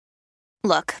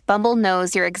Look, Bumble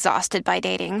knows you're exhausted by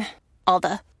dating. All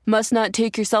the, must not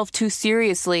take yourself too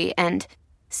seriously, and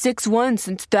 6'1"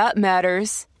 since that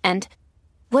matters. And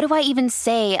what do I even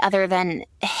say other than,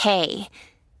 hey?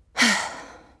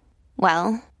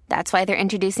 Well, that's why they're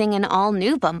introducing an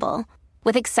all-new Bumble,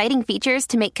 with exciting features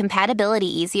to make compatibility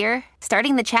easier,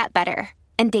 starting the chat better,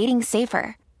 and dating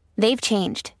safer. They've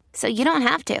changed, so you don't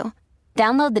have to.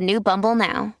 Download the new Bumble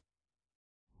now.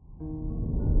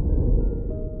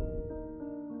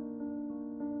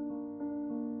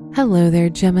 Hello there,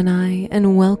 Gemini,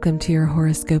 and welcome to your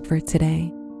horoscope for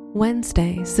today,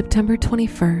 Wednesday, September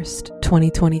 21st,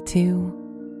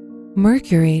 2022.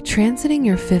 Mercury transiting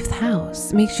your 5th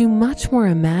house makes you much more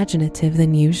imaginative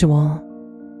than usual.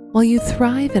 While you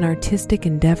thrive in artistic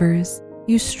endeavors,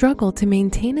 you struggle to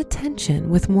maintain attention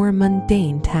with more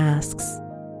mundane tasks.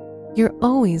 You're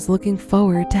always looking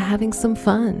forward to having some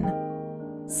fun.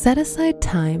 Set aside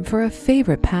time for a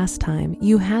favorite pastime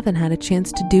you haven't had a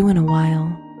chance to do in a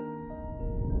while.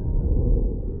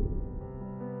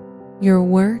 Your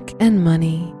work and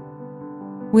money.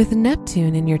 With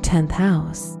Neptune in your 10th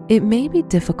house, it may be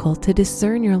difficult to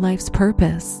discern your life's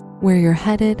purpose, where you're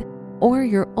headed, or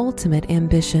your ultimate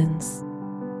ambitions.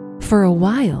 For a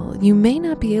while, you may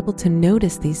not be able to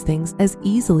notice these things as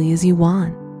easily as you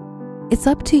want. It's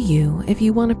up to you if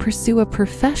you want to pursue a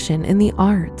profession in the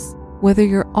arts, whether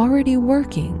you're already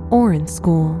working or in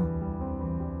school.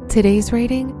 Today's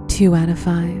rating, 2 out of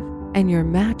 5, and your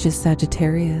match is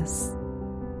Sagittarius.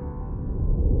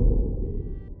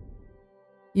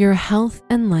 Your health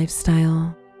and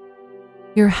lifestyle.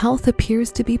 Your health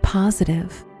appears to be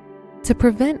positive. To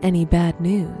prevent any bad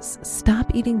news,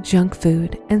 stop eating junk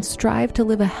food and strive to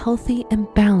live a healthy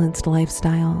and balanced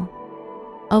lifestyle.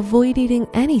 Avoid eating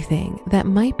anything that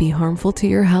might be harmful to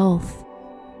your health.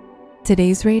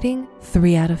 Today's rating,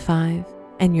 3 out of 5,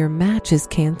 and your match is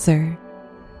Cancer.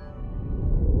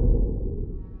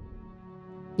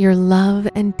 Your love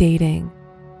and dating.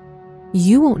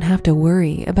 You won't have to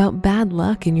worry about bad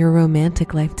luck in your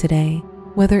romantic life today,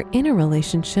 whether in a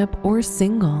relationship or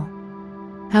single.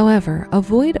 However,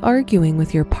 avoid arguing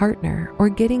with your partner or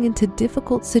getting into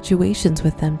difficult situations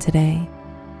with them today.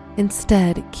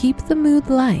 Instead, keep the mood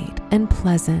light and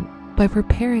pleasant by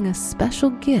preparing a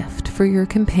special gift for your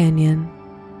companion.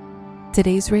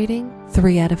 Today's rating,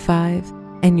 3 out of 5,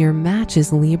 and your match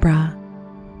is Libra.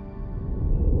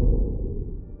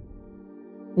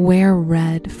 Wear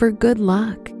red for good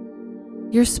luck.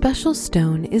 Your special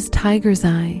stone is Tiger's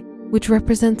Eye, which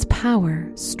represents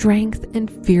power, strength, and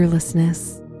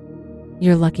fearlessness.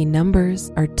 Your lucky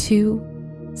numbers are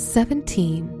 2,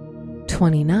 17,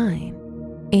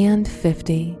 29, and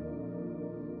 50.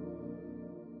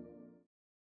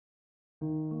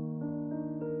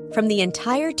 From the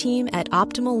entire team at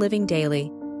Optimal Living Daily,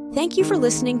 thank you for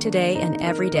listening today and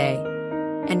every day.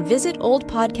 And visit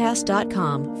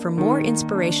oldpodcast.com for more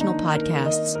inspirational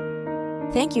podcasts.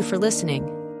 Thank you for listening.